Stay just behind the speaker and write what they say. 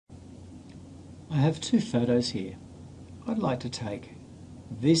I have two photos here. I'd like to take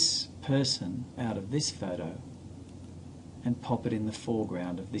this person out of this photo and pop it in the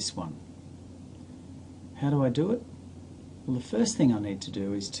foreground of this one. How do I do it? Well, the first thing I need to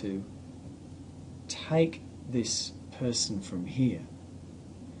do is to take this person from here.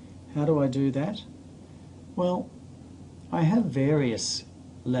 How do I do that? Well, I have various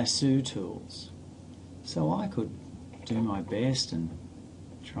lasso tools, so I could do my best and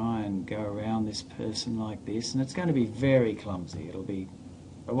try and go around this person like this, and it's going to be very clumsy. It'll be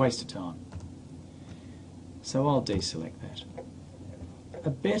a waste of time. So I'll deselect that. A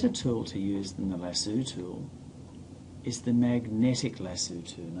better tool to use than the lasso tool is the magnetic lasso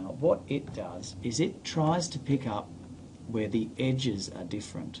tool. Now what it does is it tries to pick up where the edges are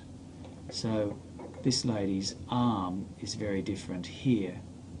different. So this lady's arm is very different here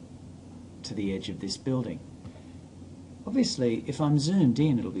to the edge of this building. Obviously, if I'm zoomed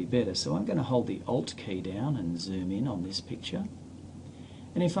in, it'll be better, so I'm going to hold the Alt key down and zoom in on this picture.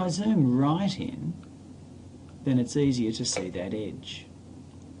 And if I zoom right in, then it's easier to see that edge.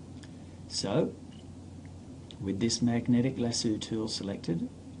 So, with this magnetic lasso tool selected,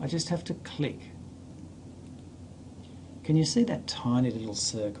 I just have to click. Can you see that tiny little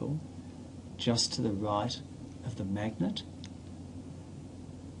circle just to the right of the magnet?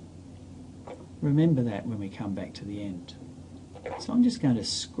 Remember that when we come back to the end. So I'm just going to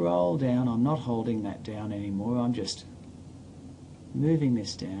scroll down. I'm not holding that down anymore. I'm just moving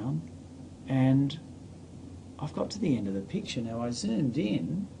this down, and I've got to the end of the picture. Now I zoomed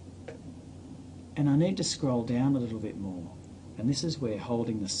in and I need to scroll down a little bit more, and this is where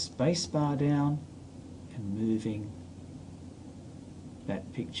holding the space bar down and moving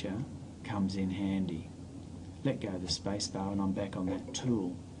that picture comes in handy. Let go of the space bar and I'm back on that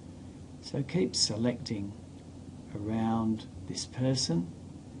tool. So keep selecting around this person,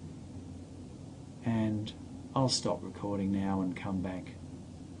 and I'll stop recording now and come back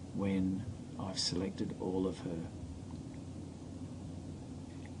when I've selected all of her.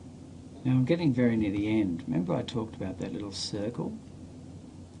 Now I'm getting very near the end. Remember I talked about that little circle?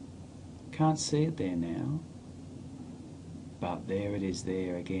 Can't see it there now, but there it is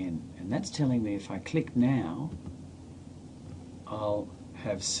there again. And that's telling me if I click now, I'll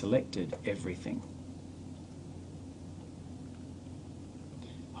have selected everything.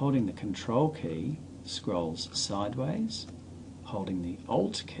 Holding the Control key scrolls sideways. Holding the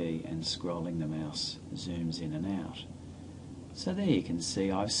Alt key and scrolling the mouse zooms in and out. So there you can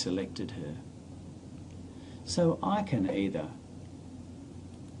see I've selected her. So I can either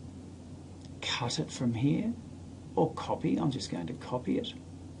cut it from here or copy. I'm just going to copy it.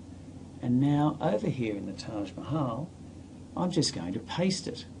 And now over here in the Taj Mahal, I'm just going to paste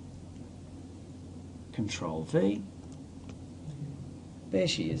it. Control V. There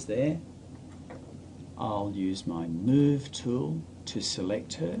she is there. I'll use my Move tool to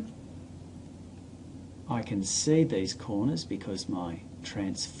select her. I can see these corners because my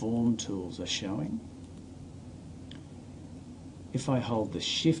Transform tools are showing. If I hold the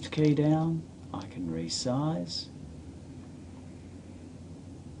Shift key down, I can resize.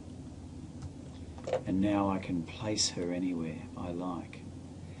 And now I can place her anywhere I like.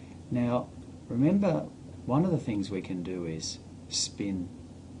 Now, remember, one of the things we can do is spin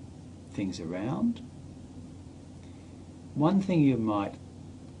things around. One thing you might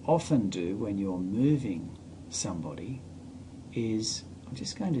often do when you're moving somebody is, I'm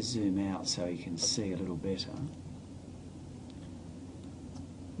just going to zoom out so you can see a little better.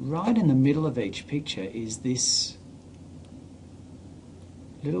 Right in the middle of each picture is this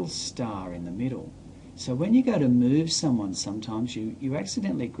little star in the middle. So when you go to move someone, sometimes you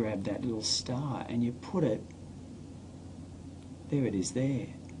accidentally grab that little star and you put it, there it is there.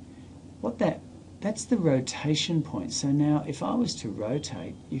 That's the rotation point. So now if I was to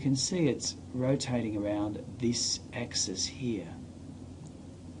rotate, you can see it's rotating around this axis here.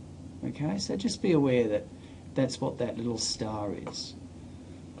 Okay, so just be aware that that's what that little star is.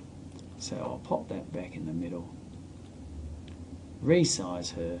 So I'll pop that back in the middle,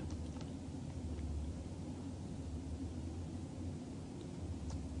 resize her,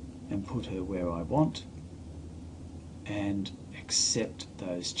 and put her where I want, and accept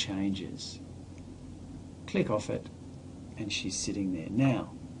those changes. Click off it, and she's sitting there.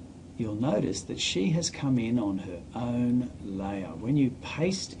 Now, you'll notice that she has come in on her own layer. When you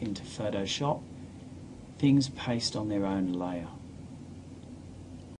paste into Photoshop, things paste on their own layer.